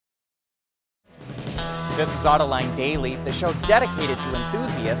This is Autoline Daily, the show dedicated to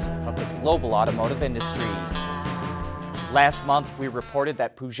enthusiasts of the global automotive industry. Last month, we reported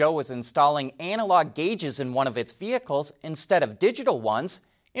that Peugeot was installing analog gauges in one of its vehicles instead of digital ones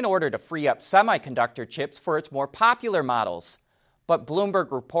in order to free up semiconductor chips for its more popular models. But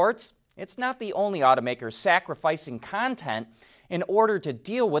Bloomberg reports it's not the only automaker sacrificing content in order to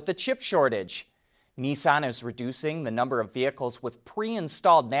deal with the chip shortage. Nissan is reducing the number of vehicles with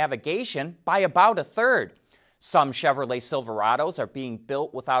pre-installed navigation by about a third. Some Chevrolet Silverados are being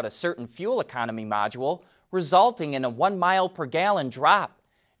built without a certain fuel economy module, resulting in a 1 mile per gallon drop.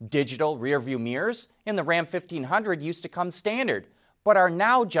 Digital rearview mirrors in the Ram 1500 used to come standard, but are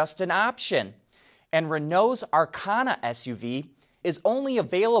now just an option. And Renault's Arcana SUV is only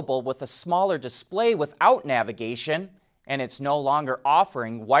available with a smaller display without navigation, and it's no longer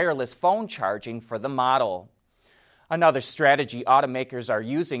offering wireless phone charging for the model. Another strategy automakers are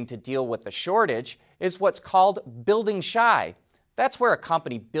using to deal with the shortage is what's called building shy. That's where a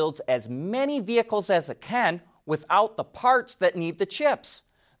company builds as many vehicles as it can without the parts that need the chips.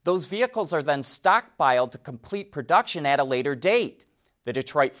 Those vehicles are then stockpiled to complete production at a later date. The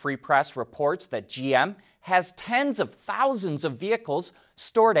Detroit Free Press reports that GM has tens of thousands of vehicles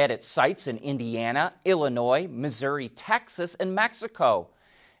stored at its sites in Indiana, Illinois, Missouri, Texas, and Mexico.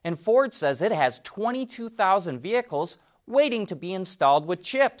 And Ford says it has 22,000 vehicles waiting to be installed with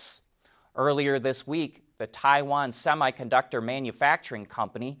chips. Earlier this week, the Taiwan Semiconductor Manufacturing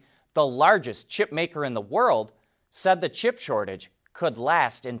Company, the largest chip maker in the world, said the chip shortage could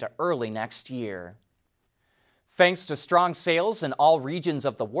last into early next year. Thanks to strong sales in all regions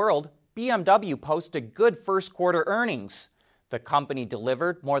of the world, BMW posted good first quarter earnings. The company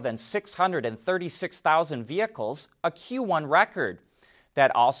delivered more than 636,000 vehicles, a Q1 record.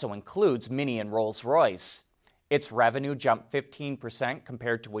 That also includes Mini and Rolls-Royce. Its revenue jumped 15%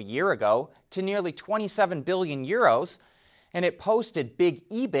 compared to a year ago to nearly 27 billion euros, and it posted big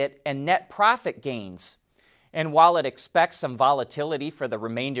EBIT and net profit gains. And while it expects some volatility for the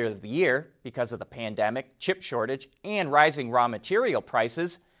remainder of the year because of the pandemic, chip shortage, and rising raw material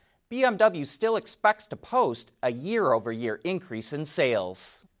prices, BMW still expects to post a year-over-year increase in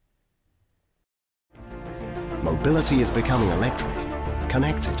sales. Mobility is becoming electric,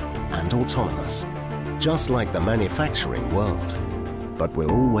 connected, and autonomous, just like the manufacturing world. But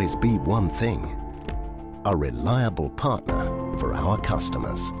will always be one thing: a reliable partner for our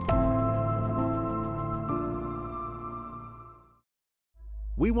customers.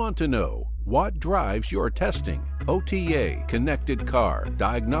 We want to know what drives your testing. OTA, connected car,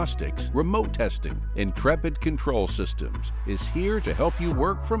 diagnostics, remote testing. Intrepid Control Systems is here to help you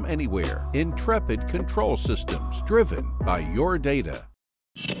work from anywhere. Intrepid Control Systems, driven by your data.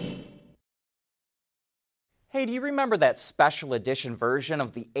 Hey, do you remember that special edition version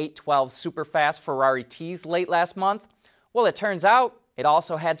of the 812 Superfast Ferrari teased late last month? Well, it turns out it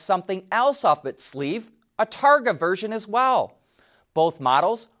also had something else up its sleeve, a Targa version as well. Both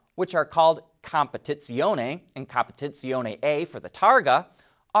models, which are called Competizione and Competizione A for the Targa,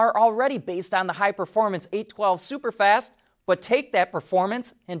 are already based on the high-performance 812 Superfast, but take that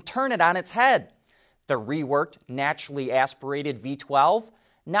performance and turn it on its head. The reworked, naturally aspirated V12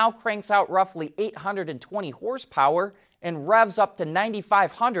 now cranks out roughly 820 horsepower and revs up to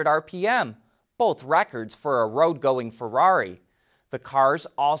 9,500 RPM, both records for a road-going Ferrari. The cars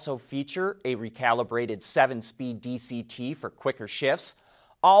also feature a recalibrated 7-speed DCT for quicker shifts,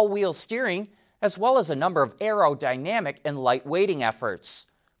 all-wheel steering, as well as a number of aerodynamic and light-weighting efforts.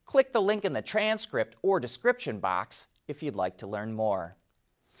 Click the link in the transcript or description box if you'd like to learn more.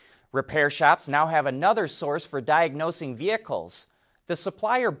 Repair shops now have another source for diagnosing vehicles. The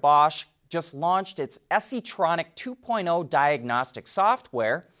supplier Bosch just launched its SE-Tronic 2.0 diagnostic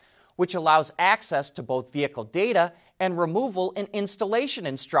software, which allows access to both vehicle data and removal and installation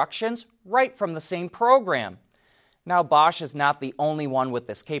instructions right from the same program. Now, Bosch is not the only one with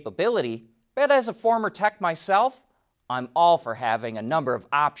this capability, but as a former tech myself, I'm all for having a number of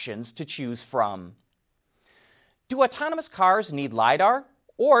options to choose from. Do autonomous cars need LiDAR,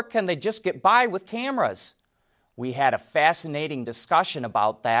 or can they just get by with cameras? We had a fascinating discussion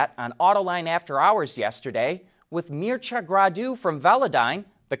about that on Autoline After Hours yesterday with Mircea Gradu from Velodyne,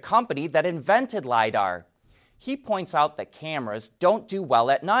 the company that invented LiDAR. He points out that cameras don't do well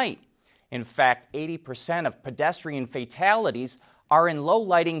at night. In fact, 80% of pedestrian fatalities are in low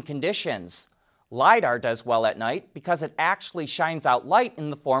lighting conditions. LiDAR does well at night because it actually shines out light in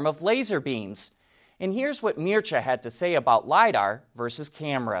the form of laser beams. And here's what Mircea had to say about LiDAR versus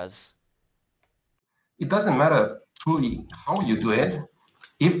cameras. It doesn't matter truly how you do it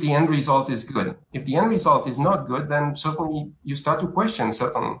if the end result is good. If the end result is not good, then certainly you start to question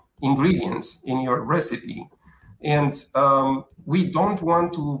certain ingredients in your recipe. And we don't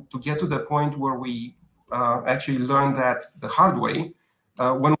want to get to the point where we actually learn that the hard way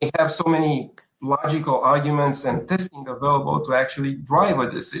when we have so many logical arguments and testing available to actually drive a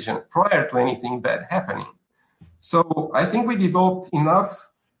decision prior to anything bad happening. So I think we developed enough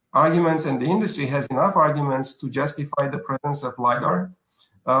arguments, and the industry has enough arguments to justify the presence of LiDAR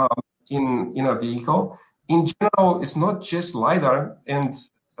in a vehicle. In general, it's not just LiDAR. And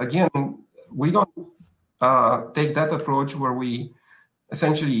again, we don't take that approach where we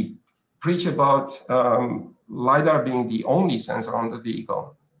essentially preach about LiDAR being the only sensor on the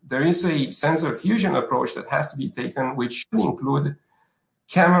vehicle. There is a sensor fusion approach that has to be taken, which should include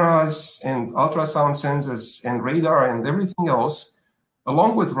cameras and ultrasound sensors and radar and everything else,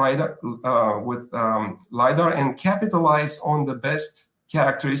 along with LiDAR, and capitalize on the best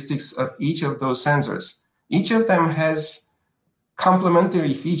characteristics of each of those sensors. Each of them has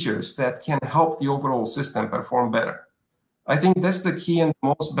complementary features that can help the overall system perform better. I think that's the key and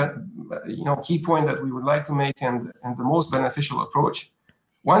most key point that we would like to make, and the most beneficial approach.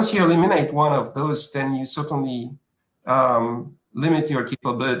 Once you eliminate one of those, then you certainly limit your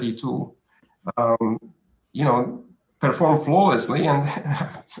capability to perform flawlessly. And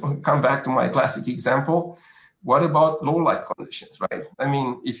come back to my classic example. What about low light conditions, right? I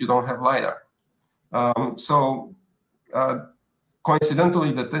mean, if you don't have LiDAR.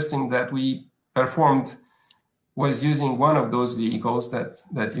 Coincidentally, the testing that we performed was using one of those vehicles that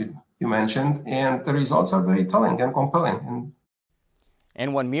you mentioned, and the results are very telling and compelling.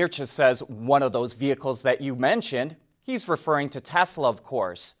 And when Mircea says one of those vehicles that you mentioned, he's referring to Tesla, of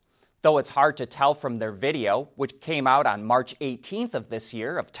course. Though it's hard to tell from their video, which came out on March 18th of this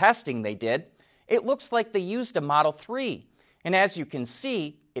year, of testing they did, it looks like they used a Model 3. And as you can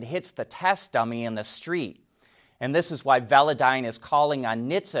see, it hits the test dummy in the street. And this is why Velodyne is calling on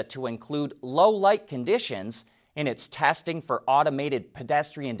NHTSA to include low light conditions in its testing for automated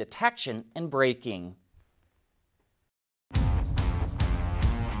pedestrian detection and braking.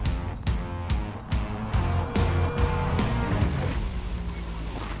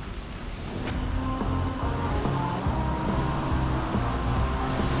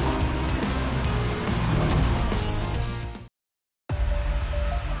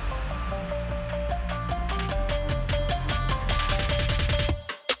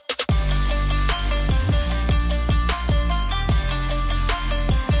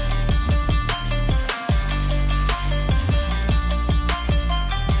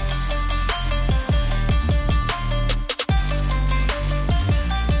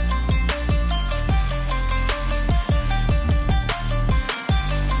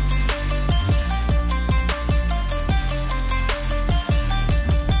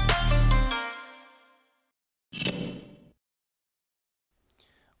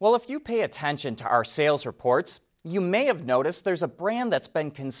 Well, if you pay attention to our sales reports, you may have noticed there's a brand that's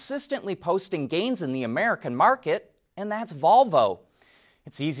been consistently posting gains in the American market, and that's Volvo.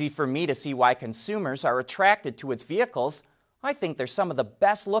 It's easy for me to see why consumers are attracted to its vehicles. I think they're some of the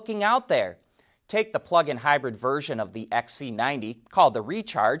best looking out there. Take the plug-in hybrid version of the XC90, called the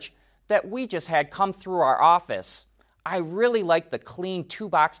Recharge, that we just had come through our office. I really like the clean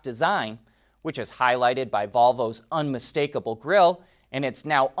two-box design, which is highlighted by Volvo's unmistakable grille and its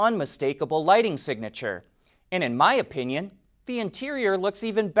now unmistakable lighting signature. And in my opinion, the interior looks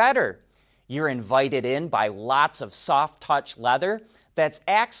even better. You're invited in by lots of soft touch leather that's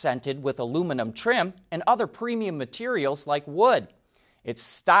accented with aluminum trim and other premium materials like wood. Its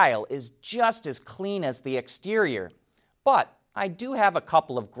style is just as clean as the exterior. But I do have a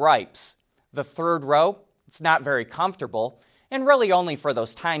couple of gripes. The third row, it's not very comfortable, and really only for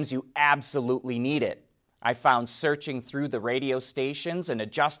those times you absolutely need it. I found searching through the radio stations and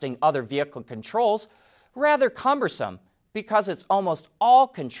adjusting other vehicle controls rather cumbersome because it's almost all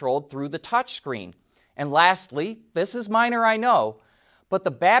controlled through the touchscreen. And lastly, this is minor, I know, but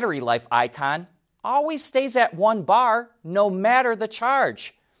the battery life icon always stays at 1 bar no matter the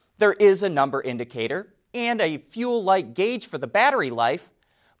charge. There is a number indicator and a fuel light gauge for the battery life,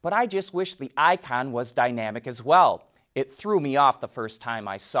 but I just wish the icon was dynamic as well. It threw me off the first time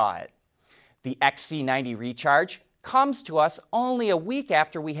I saw it. The XC90 Recharge comes to us only a week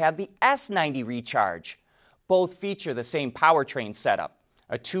after we had the S90 Recharge. Both feature the same powertrain setup,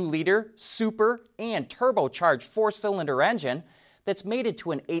 a 2-liter super and turbocharged 4-cylinder engine that's mated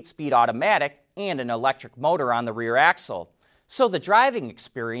to an 8-speed automatic and an electric motor on the rear axle. So the driving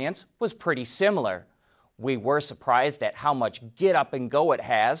experience was pretty similar. We were surprised at how much get up and go it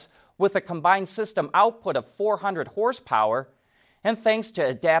has, with a combined system output of 400 horsepower. And thanks to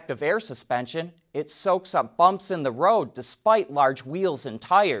adaptive air suspension, it soaks up bumps in the road despite large wheels and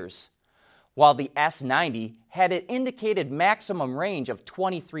tires. While the S90 had an indicated maximum range of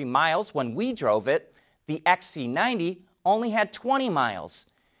 23 miles when we drove it, the XC90 only had 20 miles.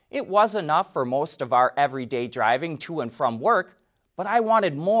 It was enough for most of our everyday driving to and from work, but I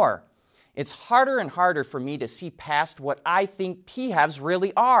wanted more. It's harder and harder for me to see past what I think PHEVs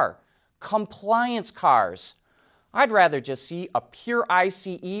really are, compliance cars. I'd rather just see a pure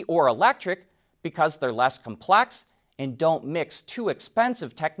ICE or electric because they're less complex and don't mix two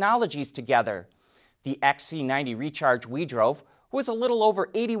expensive technologies together. The XC90 Recharge we drove was a little over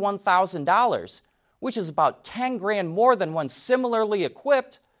 $81,000, which is about 10 grand more than one similarly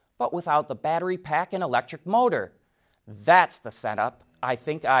equipped, but without the battery pack and electric motor. That's the setup I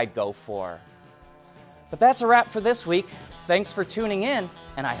think I'd go for. But that's a wrap for this week. Thanks for tuning in,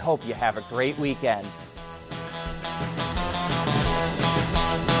 and I hope you have a great weekend.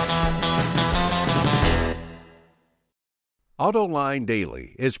 AutoLine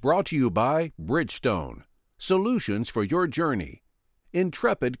Daily is brought to you by Bridgestone, solutions for your journey,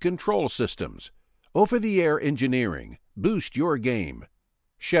 Intrepid Control Systems, over-the-air engineering, boost your game,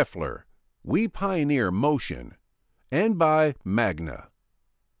 Scheffler, we pioneer motion, and by Magna.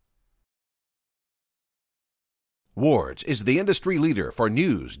 Wards is the industry leader for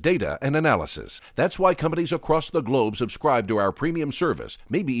news, data, and analysis. That's why companies across the globe subscribe to our premium service,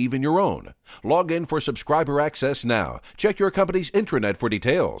 maybe even your own. Log in for subscriber access now. Check your company's intranet for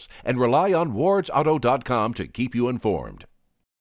details, and rely on wardsauto.com to keep you informed.